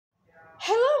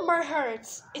my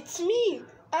hearts, it's me,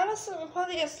 Allison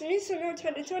Polyas Listener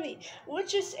 2020,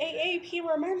 which is AAP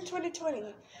Roman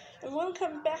 2020, and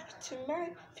welcome back to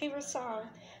my favorite song.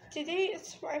 Today,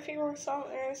 my favorite song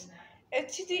is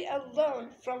It's the Alone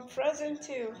from Frozen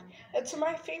 2. It's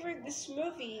my favorite this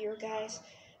movie, you guys.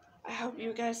 I hope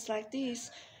you guys like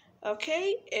these.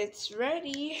 Okay, it's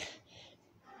ready.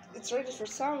 It's ready for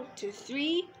song 2,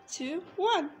 3, 2,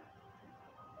 1.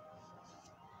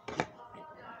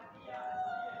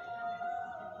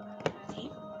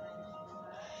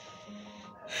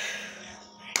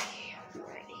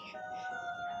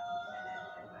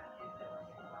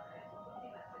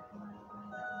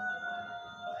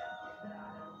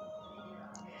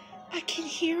 I can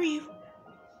hear you,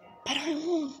 but I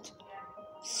won't.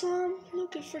 Some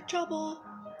looking for trouble,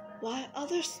 while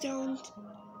others don't.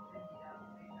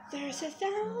 There's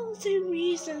 1,000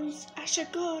 reasons I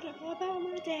should go about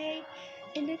my day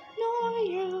and ignore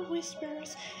your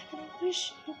whispers, and I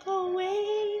wish you'd go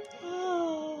away.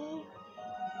 Oh.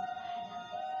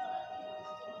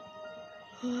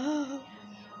 Oh.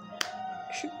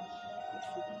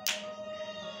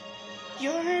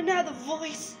 You're another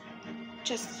voice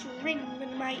just ring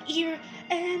in my ear,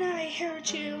 and I heard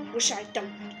you. Wish I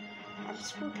don't. I'm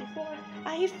spoken for.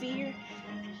 I fear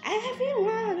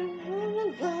everyone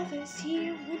who love is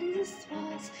here when it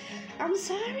falls. I'm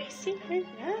sorry, secret.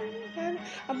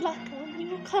 I'm blocking on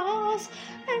your calls.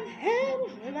 I'm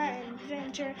handling my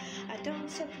adventure. I don't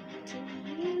submit to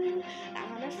you.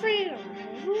 I'm afraid of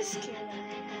risking.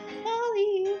 I call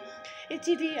you. It's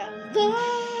the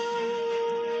alone.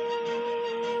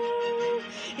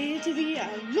 It's the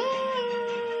alone.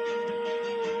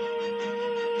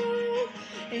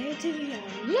 It's the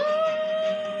alone.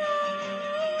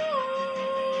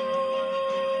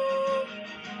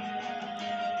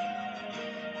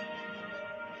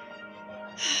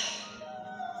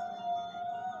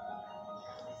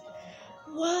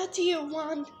 What do you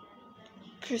want?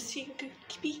 'Cause you could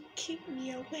keep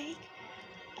me awake.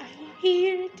 I'm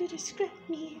here to distract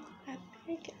me. I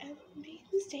think I made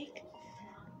a mistake.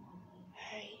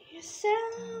 Are you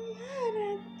someone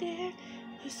out there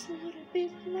who's a little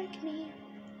bit like me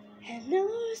and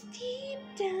knows deep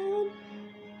down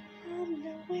I'm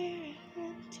not where I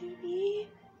want to be?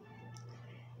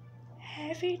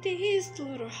 Every day is a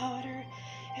little harder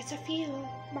as I feel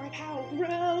my power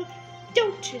grow.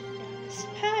 Don't you know this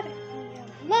part of me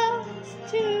I'm lost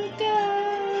to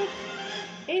go?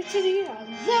 It's the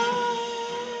alone.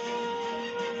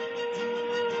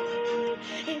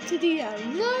 It's the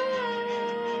alone.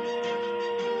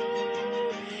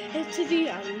 It's the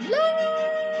alone.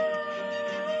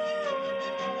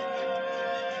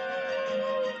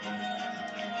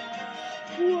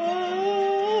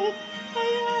 Whoa, are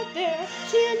you out there?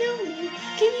 Do you know me?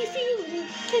 Can you feel me?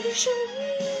 Can you show me?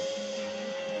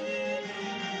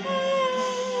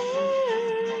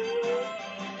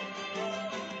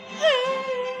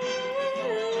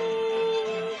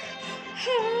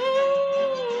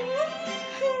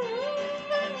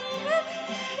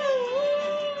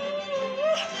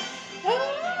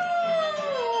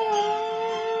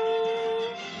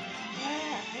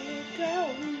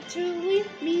 To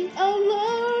leave me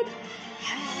alone.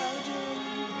 How do you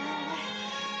know?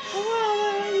 How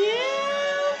are you?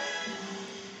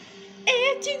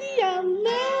 It's the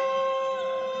alone.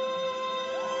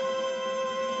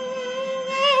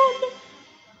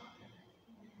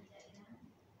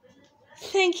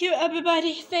 Thank you,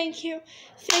 everybody. Thank you.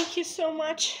 Thank you so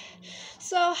much.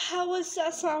 So, how was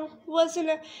that song? Wasn't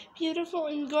it beautiful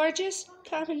and gorgeous?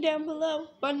 Comment down below.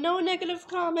 But no negative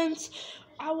comments.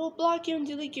 I will block you and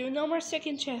delete you. No more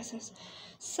second chances.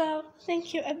 So,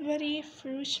 thank you, everybody, for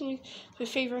wishing me my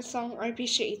favorite song. I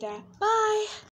appreciate that. Bye.